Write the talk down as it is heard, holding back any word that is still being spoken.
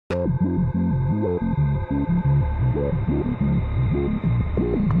Looks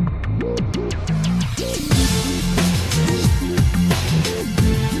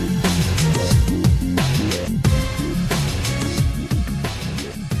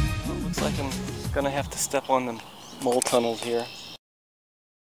like I'm gonna have to step on the mole tunnels here.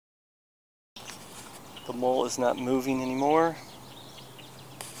 The mole is not moving anymore.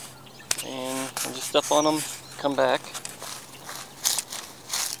 And I'll just step on them, come back.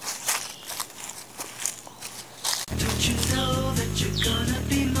 Don't you know that you're gonna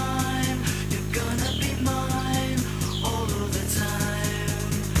be mine? You're gonna be mine all of the time.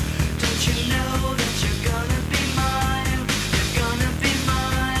 Don't you know that you're gonna be mine? You're gonna be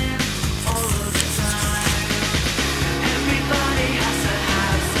mine all of the time. Everybody has to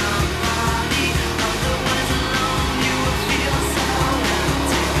have somebody, otherwise alone you will feel so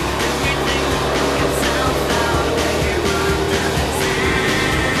empty. Everything will work itself out when you're under the sand.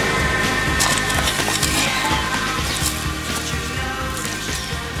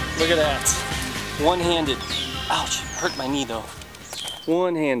 Look at that. One-handed. Ouch, hurt my knee though.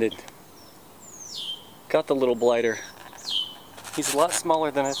 One-handed. Got the little blighter. He's a lot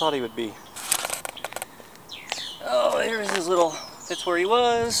smaller than I thought he would be. Oh, there's his little, that's where he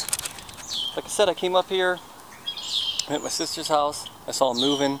was. Like I said, I came up here, I'm at my sister's house, I saw him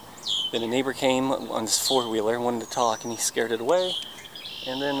moving, then a neighbor came on his four-wheeler and wanted to talk and he scared it away.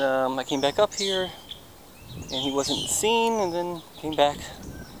 And then I came back up here and he wasn't seen, and then came back,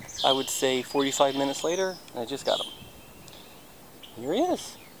 I would say 45 minutes later, and I just got him. Here he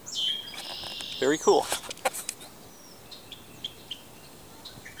is. Very cool.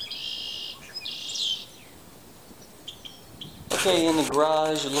 Okay, in the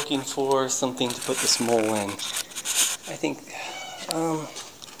garage, looking for something to put this mole in. I think, oh,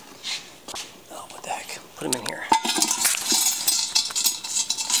 what the heck? Put him in here.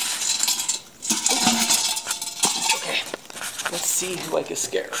 Okay, let's see who I can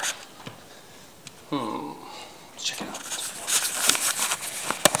scare. Let's check it out.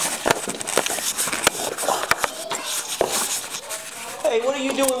 Hey, what are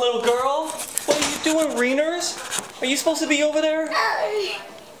you doing, little girl? What are you doing, Reeners? Are you supposed to be over there?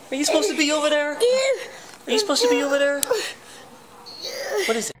 Are you supposed to be over there? Are you supposed to be over there?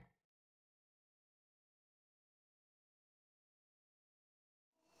 What is it?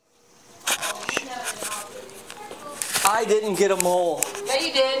 I didn't get a mole. Yeah,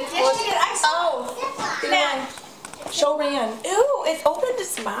 you did. Yes, you did. I saw. Oh, man. Show Ran. Ew, it's opened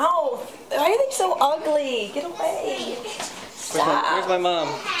its mouth. Why are they so ugly? Get away. Where's my mom?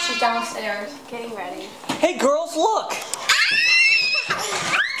 She's downstairs getting ready. Hey girls, look!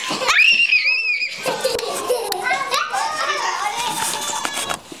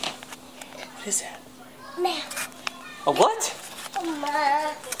 What is that? A what?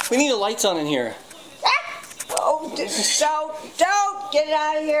 We need the lights on in here. Oh, don't get it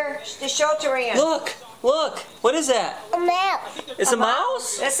out of here. Just show it to Ran. Look! Look! What is that? A mouse. It's a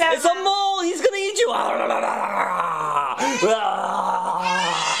mouse? It's a mole! He's gonna eat you!